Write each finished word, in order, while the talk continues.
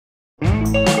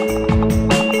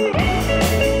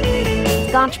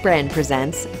Scotch Brand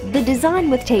presents the Design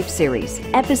with Tape series,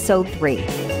 Episode 3.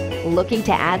 Looking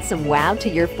to add some wow to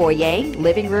your foyer,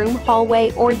 living room,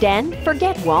 hallway, or den?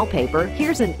 Forget wallpaper.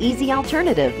 Here's an easy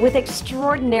alternative with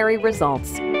extraordinary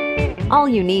results. All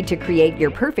you need to create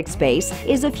your perfect space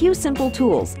is a few simple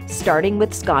tools, starting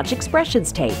with Scotch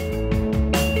Expressions Tape.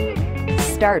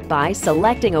 Start by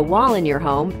selecting a wall in your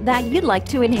home that you'd like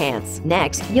to enhance.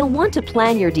 Next, you'll want to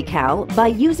plan your decal by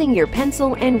using your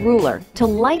pencil and ruler to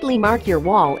lightly mark your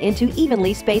wall into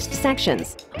evenly spaced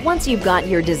sections. Once you've got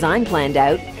your design planned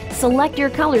out, select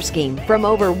your color scheme from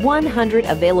over 100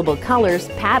 available colors,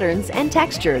 patterns, and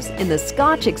textures in the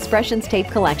Scotch Expressions Tape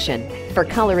collection. For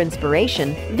color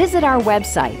inspiration, visit our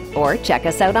website or check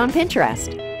us out on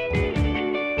Pinterest.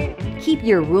 Keep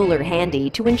your ruler handy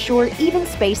to ensure even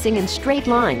spacing and straight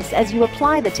lines as you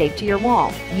apply the tape to your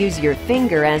wall. Use your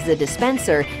finger as the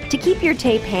dispenser to keep your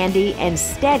tape handy and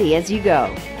steady as you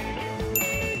go.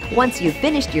 Once you've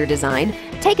finished your design,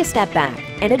 take a step back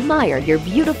and admire your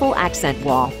beautiful accent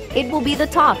wall. It will be the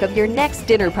talk of your next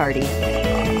dinner party.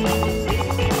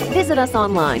 Visit us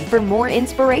online for more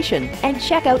inspiration and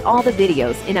check out all the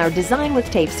videos in our Design with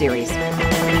Tape series.